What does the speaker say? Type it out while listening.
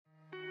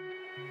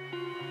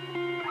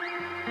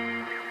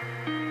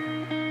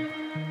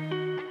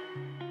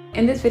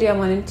In this video, I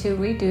wanted to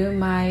redo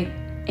my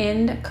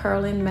end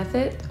curling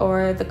method,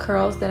 or the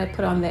curls that I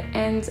put on the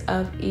ends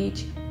of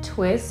each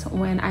twist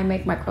when I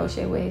make my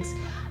crochet wigs.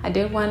 I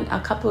did one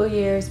a couple of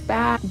years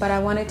back, but I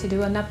wanted to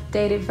do an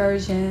updated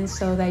version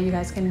so that you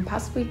guys can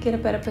possibly get a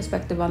better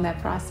perspective on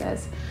that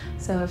process.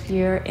 So if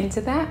you're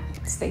into that,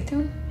 stay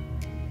tuned.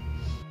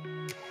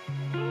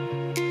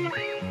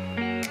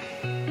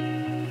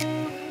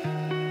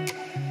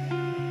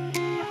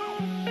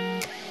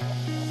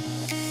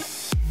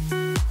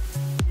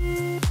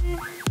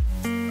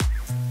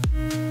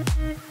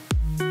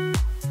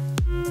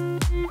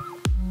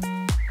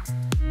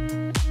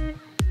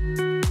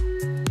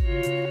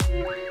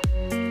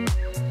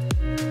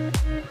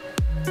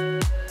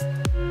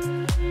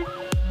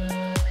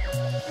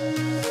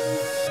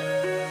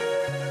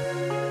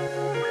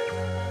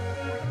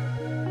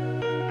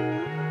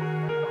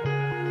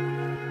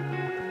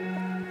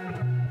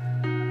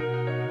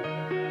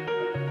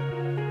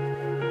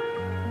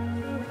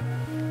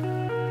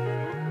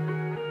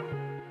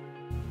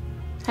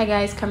 Hi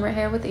guys, Camera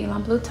here with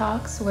Elonblu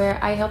Talks, where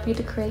I help you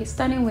to create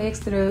stunning wigs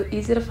through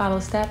easy to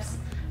follow steps,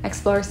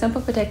 explore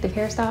simple protective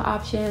hairstyle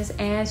options,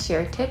 and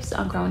share tips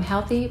on growing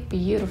healthy,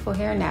 beautiful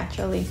hair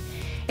naturally.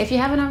 If you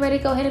haven't already,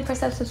 go ahead and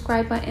press that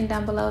subscribe button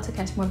down below to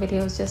catch more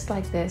videos just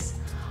like this.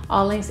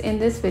 All links in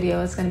this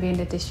video is going to be in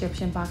the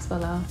description box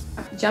below.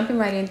 Jumping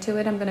right into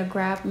it, I'm going to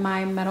grab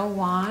my metal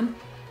wand,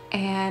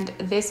 and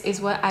this is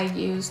what I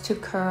use to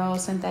curl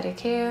synthetic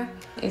hair.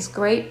 It's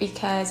great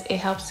because it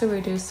helps to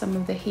reduce some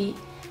of the heat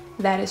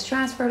that is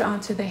transferred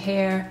onto the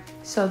hair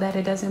so that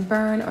it doesn't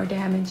burn or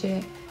damage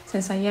it.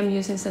 Since I am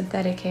using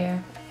synthetic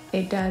hair,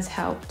 it does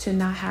help to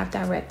not have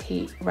direct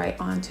heat right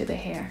onto the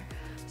hair.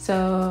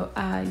 So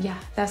yeah,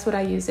 that's what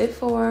I use it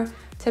for.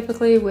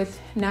 Typically with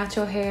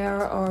natural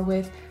hair or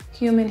with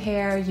human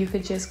hair, you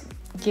could just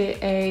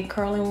get a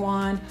curling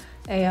wand,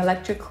 a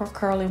electric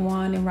curling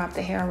wand, and wrap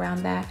the hair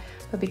around that.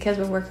 But because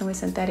we're working with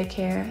synthetic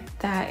hair,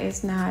 that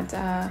is not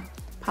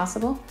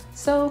possible.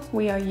 So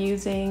we are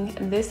using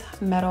this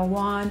metal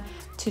wand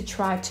to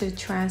try to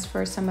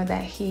transfer some of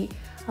that heat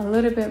a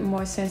little bit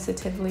more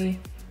sensitively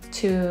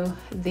to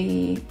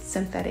the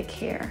synthetic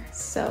hair.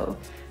 So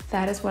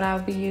that is what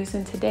I'll be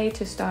using today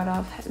to start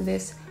off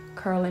this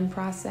curling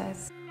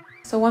process.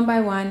 So one by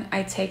one,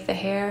 I take the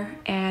hair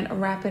and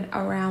wrap it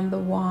around the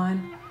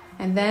wand,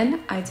 and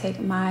then I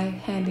take my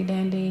handy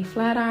dandy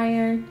flat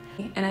iron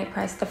and I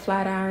press the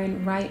flat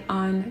iron right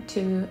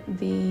onto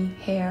the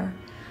hair.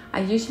 I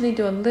usually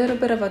do a little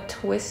bit of a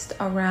twist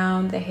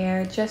around the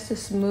hair just to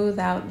smooth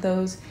out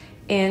those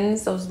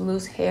ends, those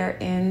loose hair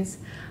ends.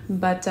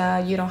 But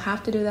you don't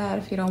have to do that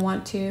if you don't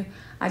want to.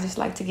 I just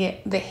like to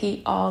get the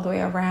heat all the way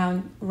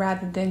around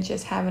rather than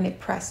just having it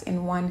press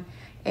in one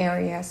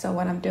area. So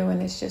what I'm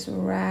doing is just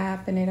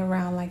wrapping it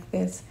around like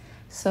this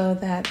so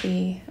that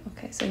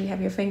so you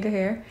have your finger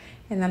here,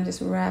 and I'm just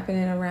wrapping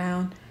it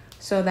around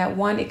so that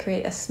one, it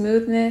creates a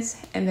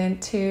smoothness, and then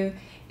two,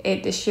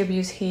 it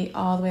distributes heat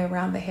all the way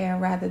around the hair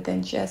rather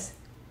than just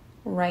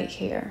right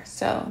here.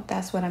 So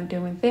that's what I'm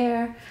doing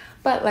there.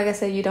 But like I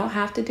said, you don't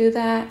have to do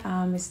that.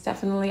 It's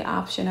definitely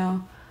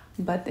optional,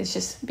 but it's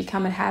just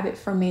become a habit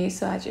for me,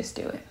 so I just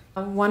do it.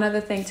 One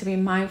other thing to be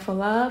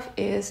mindful of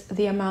is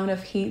the amount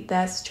of heat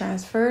that's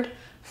transferred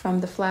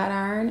from the flat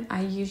iron.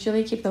 I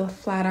usually keep the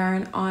flat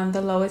iron on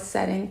the lowest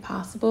setting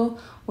possible,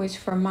 which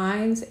for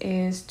mine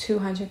is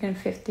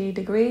 250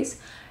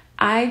 degrees.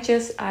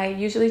 I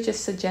usually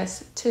just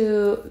suggest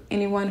to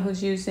anyone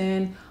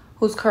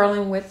who's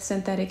curling with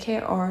synthetic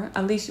hair, or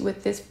at least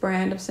with this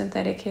brand of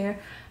synthetic hair,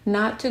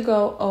 not to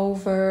go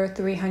over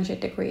 300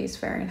 degrees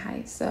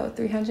Fahrenheit. So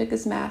 300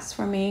 is max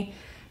for me.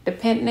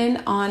 Depending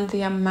on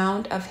the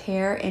amount of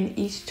hair in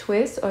each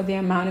twist or the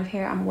amount of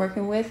hair I'm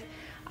working with,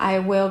 I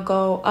will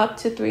go up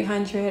to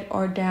 300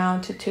 or down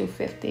to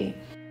 250.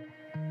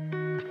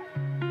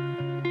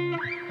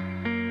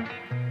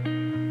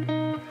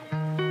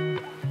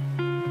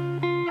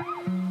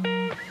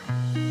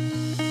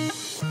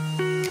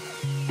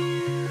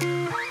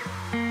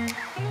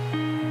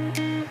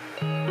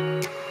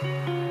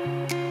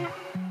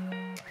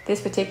 This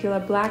particular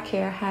black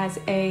hair has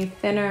a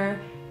thinner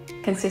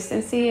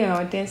consistency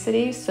or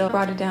density, so I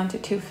brought it down to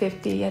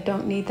 250. I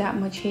don't need that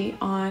much heat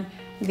on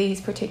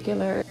these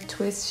particular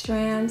twist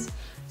strands.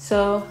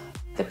 So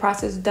the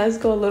process does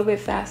go a little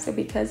bit faster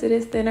because it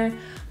is thinner,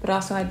 but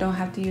also I don't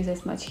have to use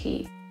as much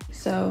heat.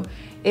 So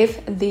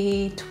if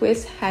the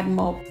twist had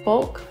more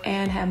bulk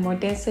and had more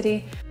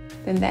density,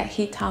 then that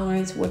heat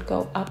tolerance would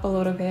go up a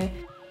little bit,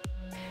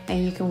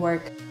 and you can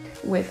work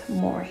with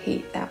more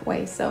heat that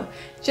way. So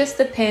just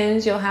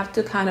depends. You'll have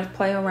to kind of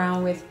play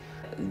around with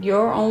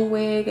your own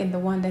wig and the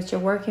one that you're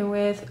working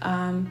with,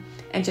 and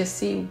just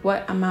see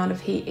what amount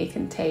of heat it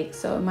can take.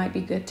 So it might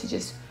be good to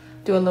just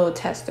do a little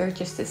tester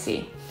just to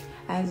see.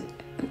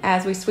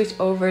 As we switch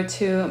over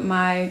to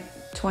my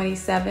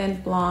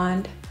 27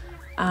 blonde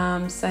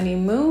Sunny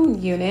Moon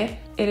unit,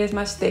 it is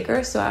much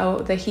thicker,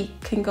 so the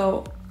heat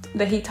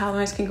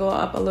tolerance can go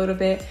up a little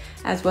bit,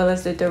 as well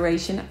as the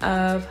duration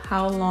of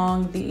how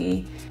long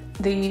the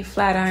the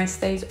flat iron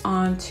stays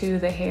onto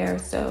the hair,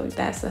 so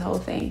that's the whole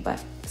thing.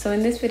 But so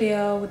in this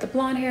video with the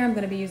blonde hair, I'm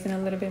going to be using a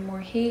little bit more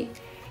heat,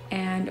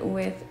 and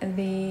with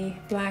the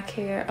black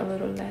hair a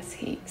little less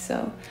heat.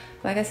 So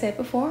like I said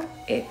before,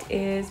 it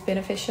is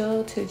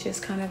beneficial to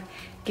just kind of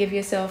give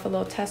yourself a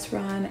little test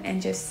run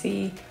and just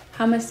see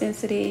how much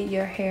density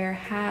your hair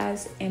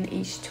has in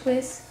each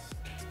twist,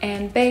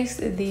 and base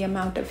the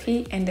amount of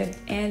heat and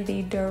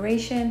the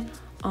duration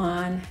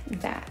on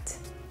that.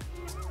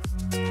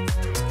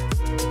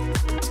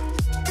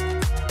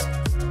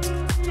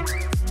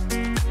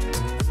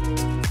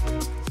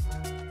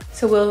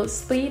 So we'll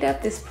speed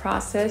up this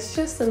process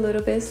just a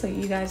little bit so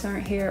you guys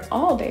aren't here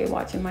all day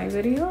watching my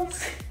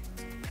videos.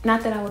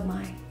 Not that I would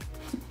mind.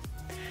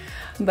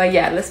 But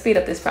yeah, let's speed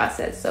up this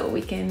process so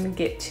we can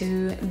get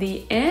to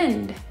the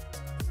end.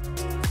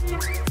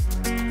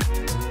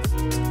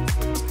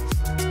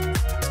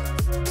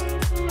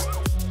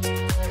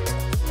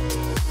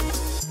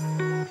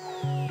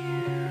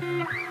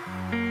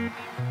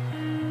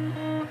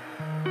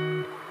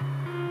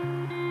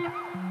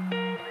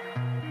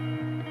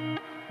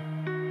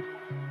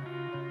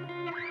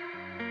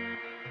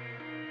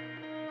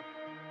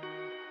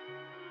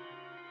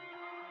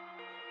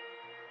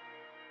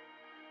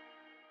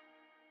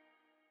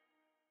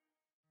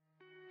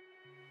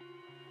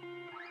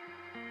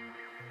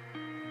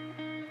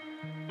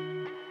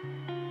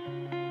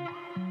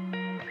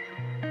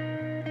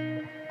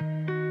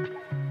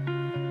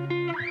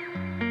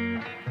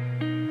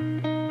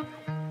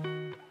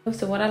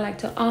 So what I like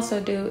to also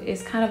do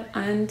is kind of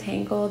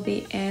untangle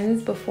the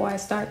ends before I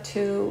start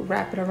to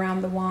wrap it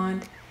around the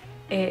wand.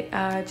 It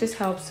just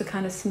helps to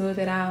kind of smooth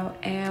it out,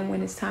 and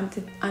when it's time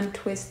to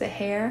untwist the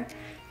hair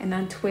and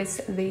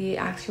untwist the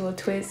actual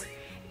twist,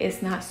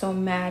 it's not so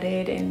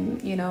matted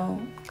and, you know,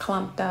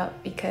 clumped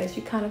up because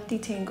you kind of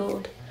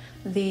detangled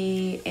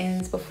the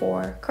ends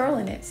before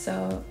curling it.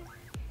 So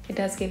it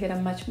does give it a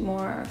much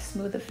more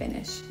smoother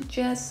finish.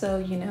 Just so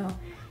you know,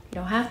 you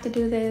don't have to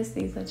do this.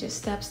 These are just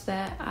steps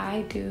that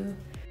I do.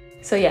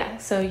 So yeah,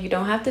 so you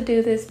don't have to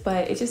do this,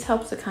 but it just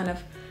helps to kind of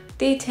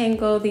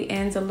detangle the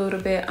ends a little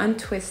bit,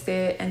 untwist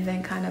it, and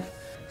then kind of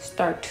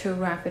start to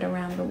wrap it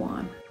around the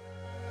wand.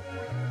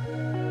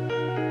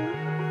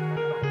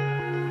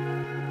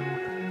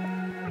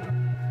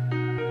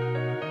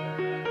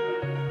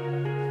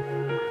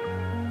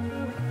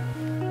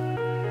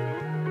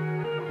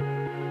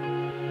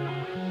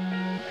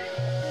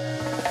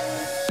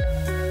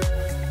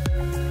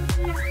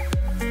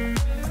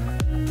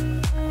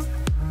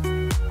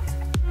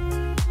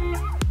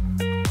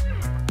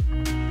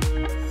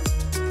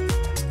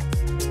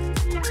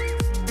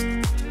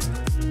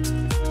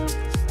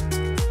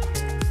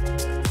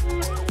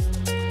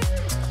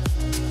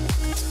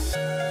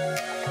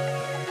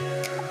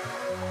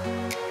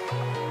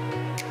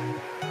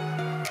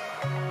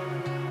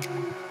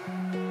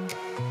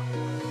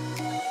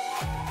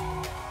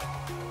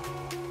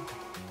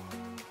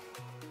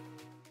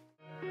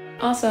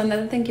 Also,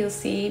 another thing you'll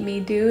see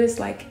me do is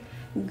like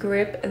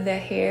grip the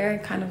hair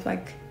and kind of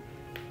like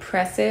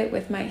press it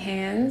with my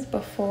hands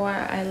before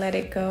I let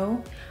it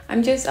go.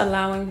 I'm just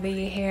allowing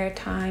the hair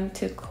time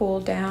to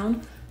cool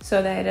down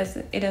so that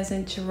it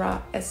doesn't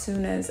drop as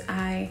soon as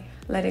I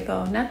let it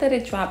go. Not that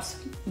it drops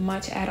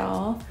much at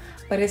all,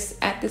 but it's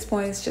at this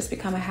point it's just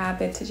become a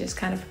habit to just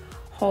kind of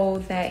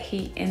hold that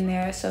heat in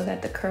there so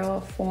that the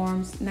curl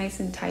forms nice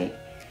and tight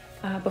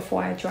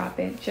before I drop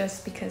it,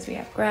 just because we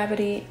have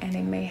gravity, and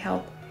it may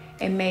help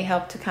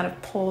to kind of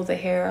pull the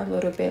hair a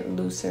little bit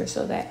looser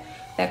so that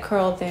that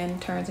curl then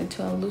turns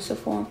into a looser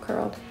form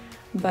curl.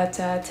 But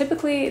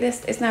typically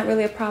it's not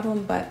really a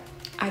problem, but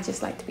I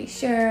just like to be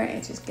sure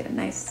and just get a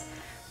nice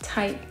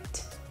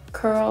tight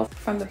curl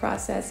from the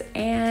process,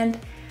 and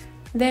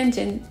then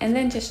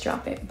just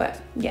drop it.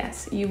 But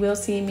yes, you will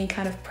see me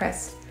kind of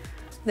press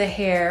the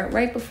hair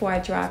right before I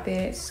drop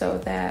it so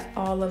that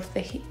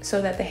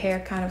the hair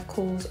kind of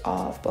cools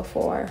off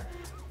before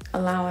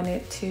allowing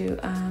it to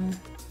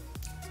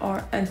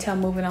or until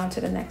moving on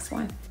to the next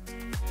one.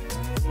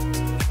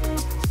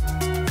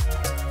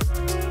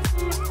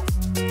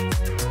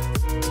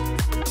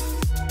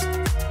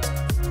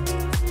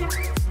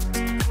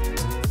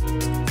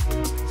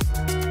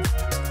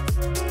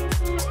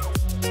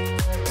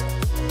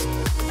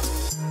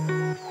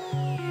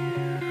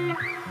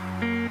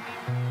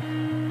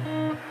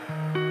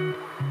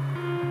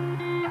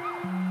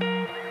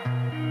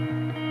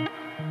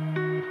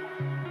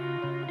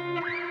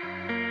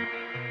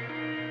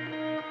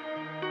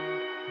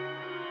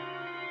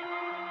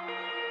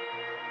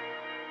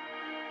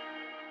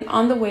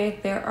 On the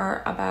wig, there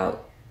are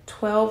about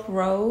 12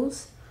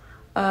 rows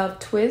of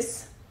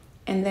twists,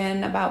 and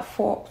then about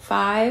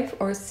 5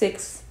 or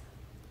 6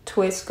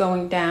 twists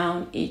going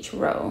down each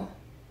row.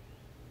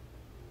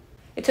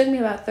 It took me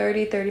about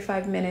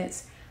 30-35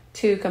 minutes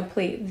to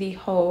complete the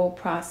whole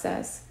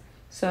process.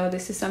 So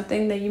this is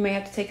something that you may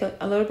have to take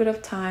a little bit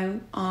of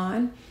time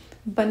on,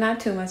 but not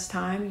too much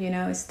time. You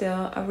know, it's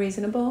still a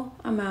reasonable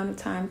amount of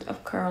time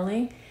of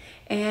curling,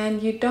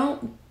 and you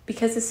don't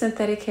because it's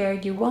synthetic hair,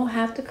 you won't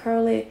have to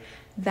curl it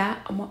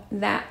that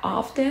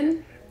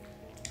often.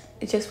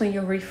 It's just when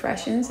you're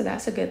refreshing, so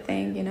that's a good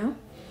thing, you know.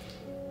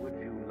 Would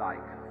you like?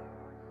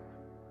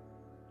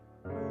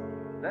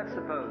 Let's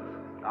suppose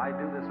I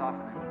do this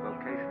often in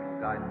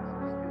vocational guidance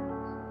to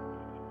students.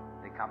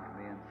 They come to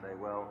me and say,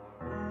 well,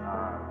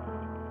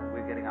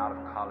 we're getting out of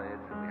college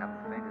and we have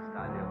the faintest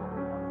idea what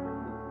we want to do.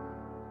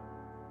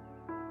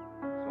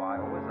 So I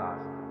always ask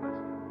the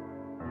question,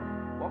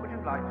 what would you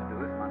like to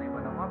do if money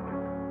were no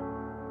object?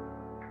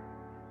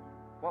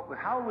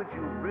 How would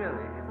you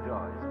really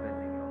enjoy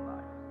spending your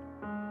life?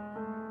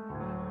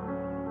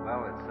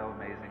 Well, it's so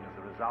amazing. As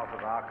a result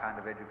of our kind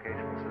of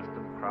educational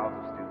system, crowds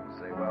of students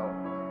say, well,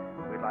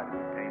 we'd like to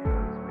be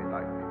painters, we'd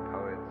like to be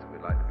poets,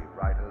 we'd like to be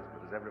writers,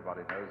 but as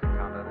everybody knows, you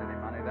can't earn any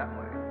money that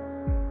way.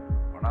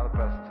 Or another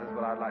person says,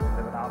 well, I'd like to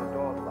live an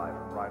out-of-doors life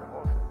and ride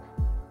horses.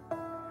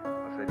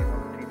 I said, you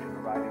want to teach in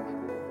a riding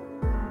school?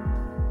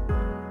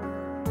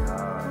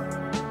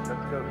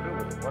 Let's go through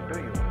with it. What do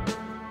you want?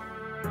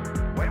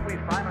 When we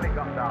finally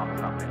got down to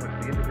something which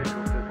the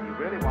individual says he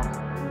really wants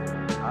to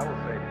do, I will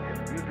say to him,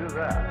 you do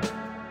that,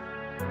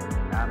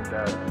 and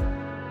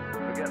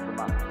forget the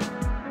money.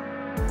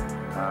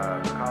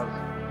 Because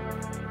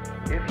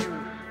if you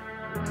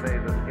say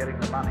that getting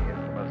the money is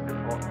the most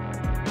important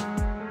thing,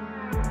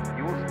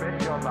 you will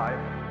spend your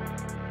life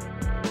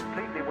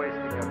completely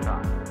wasting your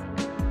time.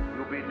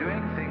 You'll be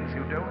doing things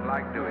you don't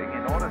like doing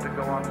in order to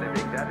go on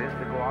living, that is,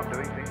 to go on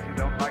doing things you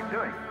don't like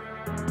doing,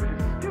 which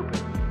is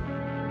stupid.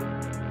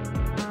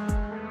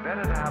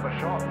 Better to have a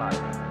short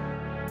life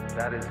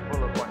that is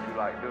full of what you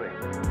like doing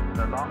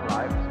than a long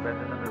life spent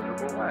in a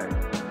miserable way.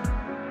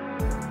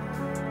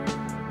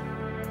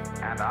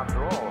 And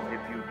after all, if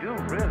you do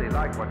really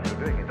like what you're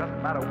doing, it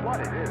doesn't matter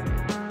what it is,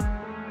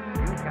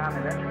 you can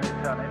eventually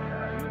turn it,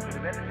 you can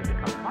eventually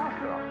become a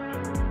master of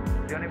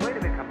it. The only way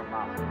to become a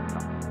master of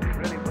something is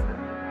really with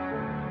it.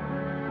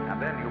 And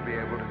then you'll be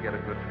able to get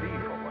a good fee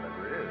for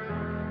whatever it is.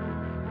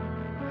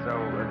 So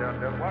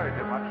don't worry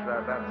too much.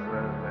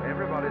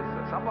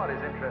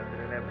 Somebody's interested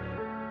in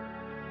everything.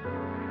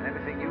 And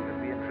everything you can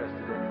be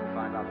interested in, you'll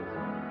find others.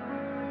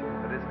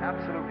 But it's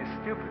absolutely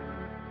stupid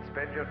to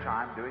spend your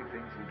time doing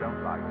things you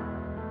don't like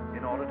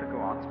in order to go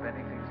on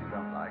spending things you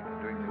don't like,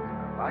 doing things you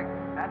don't like,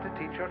 and to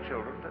teach your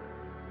children to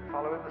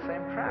follow in the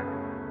same track.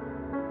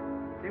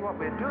 See, what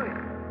we're doing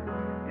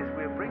is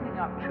we're bringing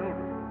up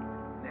children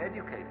and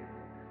educating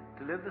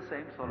to live the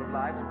same sort of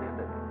lives we're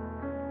living.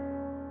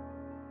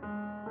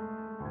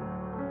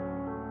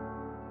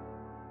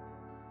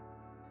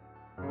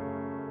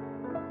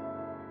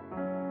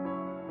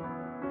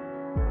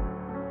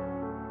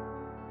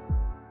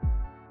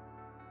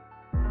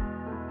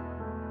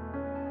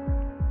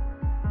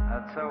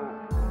 So,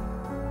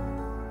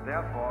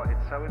 therefore,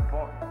 it's so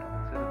important to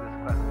consider this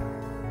question: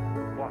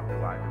 what do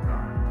I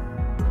desire?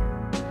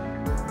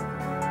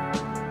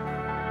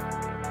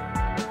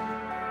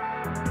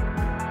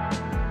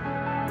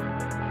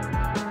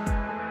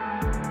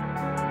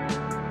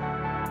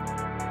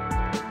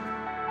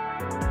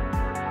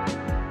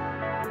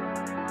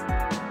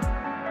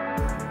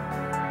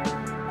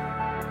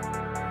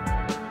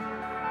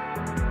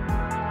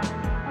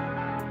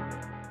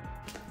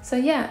 So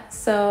yeah,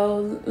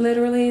 so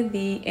literally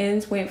the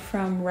ends went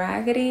from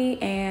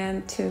raggedy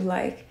and to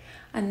like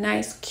a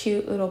nice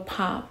cute little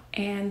pop,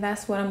 and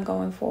that's what I'm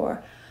going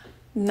for.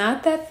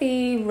 Not that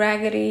the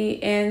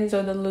raggedy ends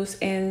or the loose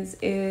ends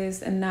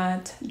is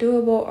not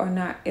doable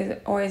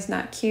or is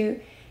not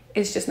cute.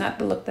 It's just not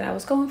the look that I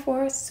was going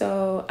for,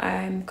 so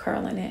I'm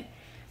curling it.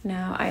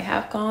 Now I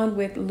have gone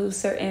with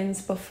looser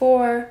ends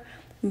before,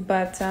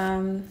 but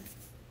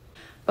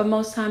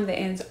most time the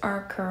ends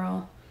are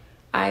curl.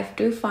 I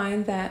do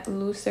find that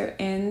looser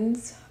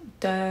ends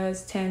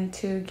does tend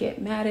to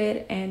get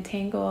matted and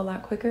tangle a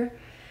lot quicker,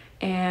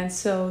 and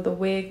so the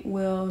wig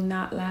will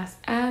not last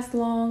as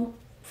long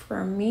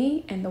for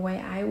me and the way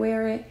I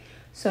wear it.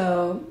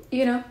 So,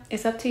 you know,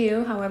 it's up to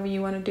you. However you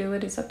want to do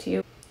it, it's up to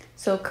you.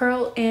 So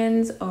curl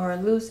ends or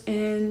loose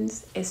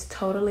ends is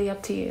totally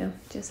up to you.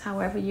 Just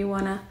however you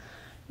want to,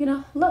 you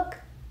know, look.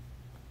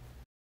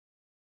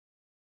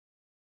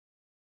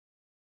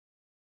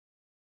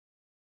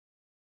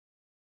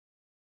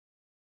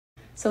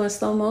 So in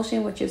slow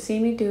motion, what you see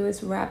me do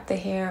is wrap the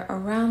hair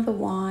around the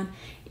wand.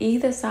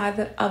 Either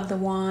side of the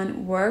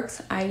wand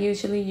works. I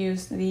usually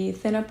use the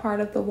thinner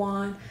part of the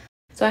wand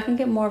so I can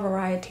get more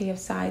variety of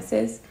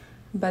sizes,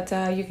 but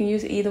you can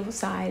use either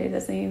side. It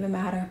doesn't even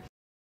matter.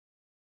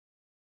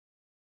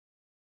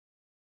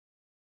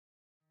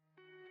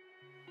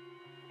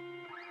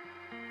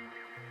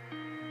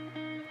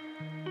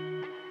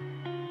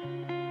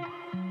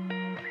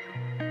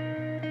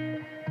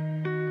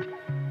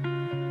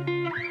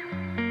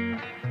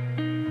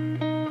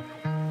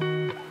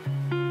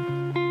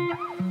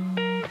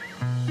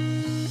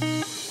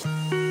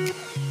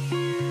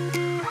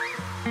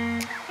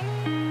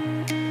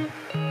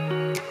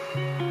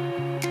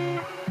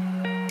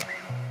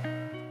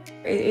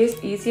 It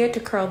is easier to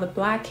curl the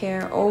black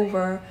hair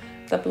over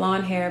the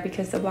blonde hair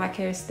because the black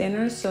hair is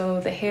thinner,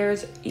 so the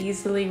hairs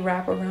easily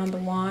wrap around the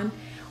wand.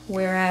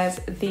 Whereas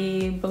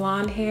the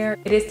blonde hair,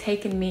 it is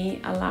taking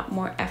me a lot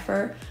more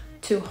effort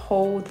to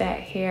hold that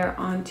hair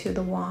onto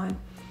the wand.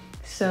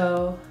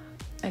 So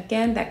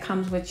again, that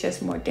comes with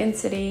just more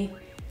density,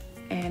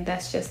 and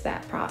that's just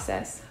that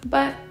process.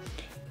 But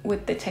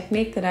with the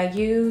technique that I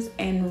use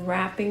and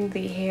wrapping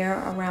the hair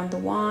around the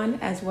wand,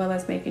 as well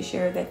as making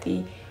sure that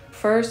the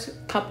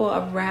first couple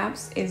of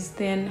wraps is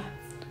then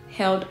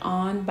held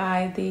on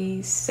by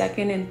the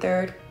second and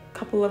third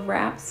couple of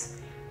wraps,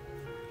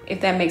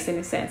 if that makes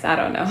any sense, I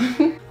don't know.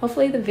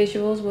 Hopefully the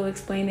visuals will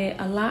explain it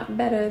a lot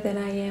better than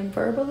I am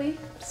verbally.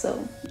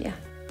 So yeah.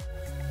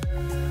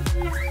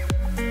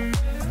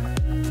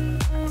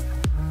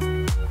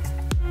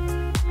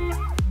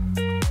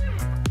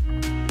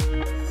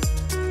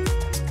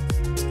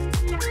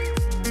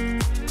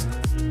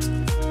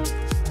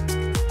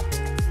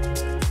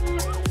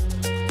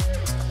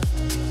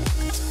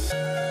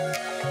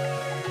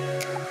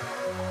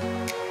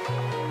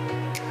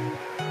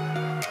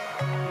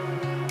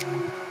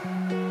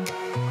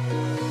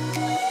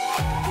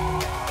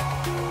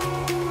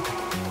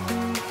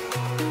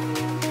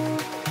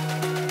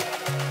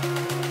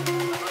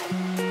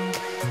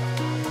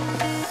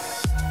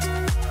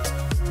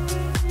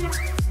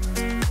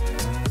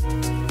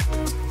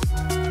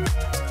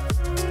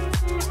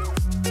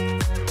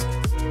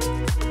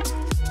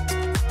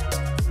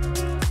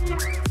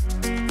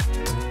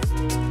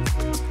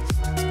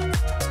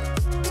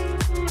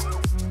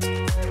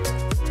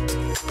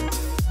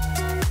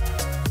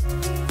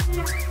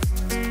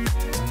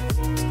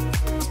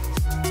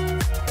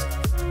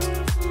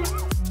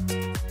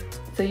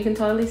 So you can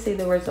totally see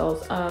the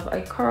results of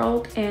a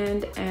curled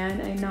end and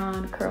a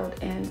non-curled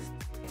end.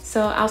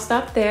 So I'll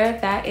stop there.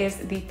 That is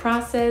the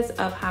process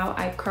of how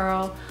I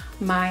curl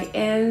my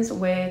ends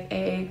with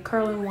a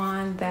curling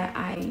wand that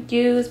I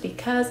use,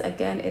 because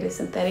again, it is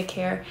synthetic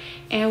hair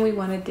and we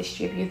want to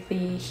distribute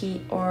the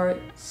heat or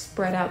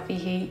spread out the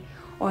heat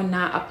or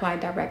not apply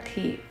direct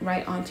heat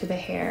right onto the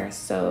hair.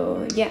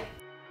 So yeah.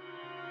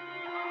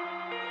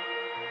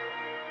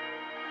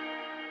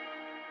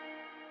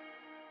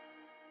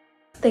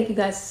 Thank you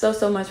guys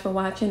so much for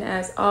watching.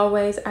 As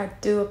always, I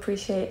do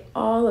appreciate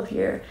all of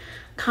your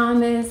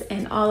comments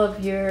and all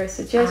of your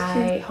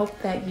suggestions. I hope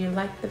that you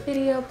liked the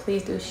video.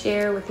 Please do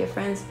share with your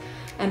friends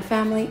and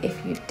family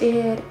if you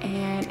did,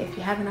 and if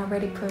you haven't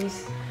already,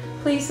 please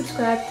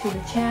subscribe to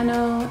the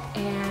channel.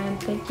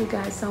 And thank you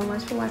guys so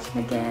much for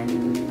watching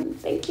again.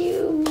 Thank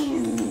you.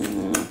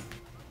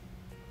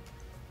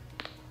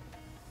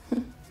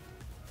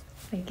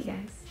 Thank you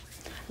guys.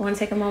 I want to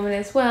take a moment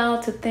as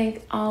well to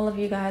thank all of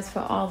you guys for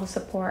all the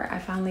support. I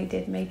finally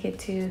did make it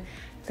to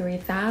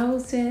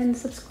 3,000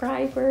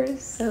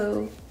 subscribers.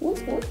 So whoop,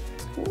 whoop,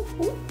 whoop,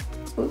 whoop,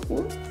 whoop,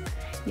 whoop.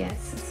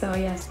 Yes, so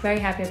yes, very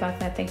happy about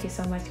that. Thank you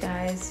so much,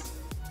 guys.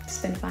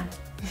 It's been fun.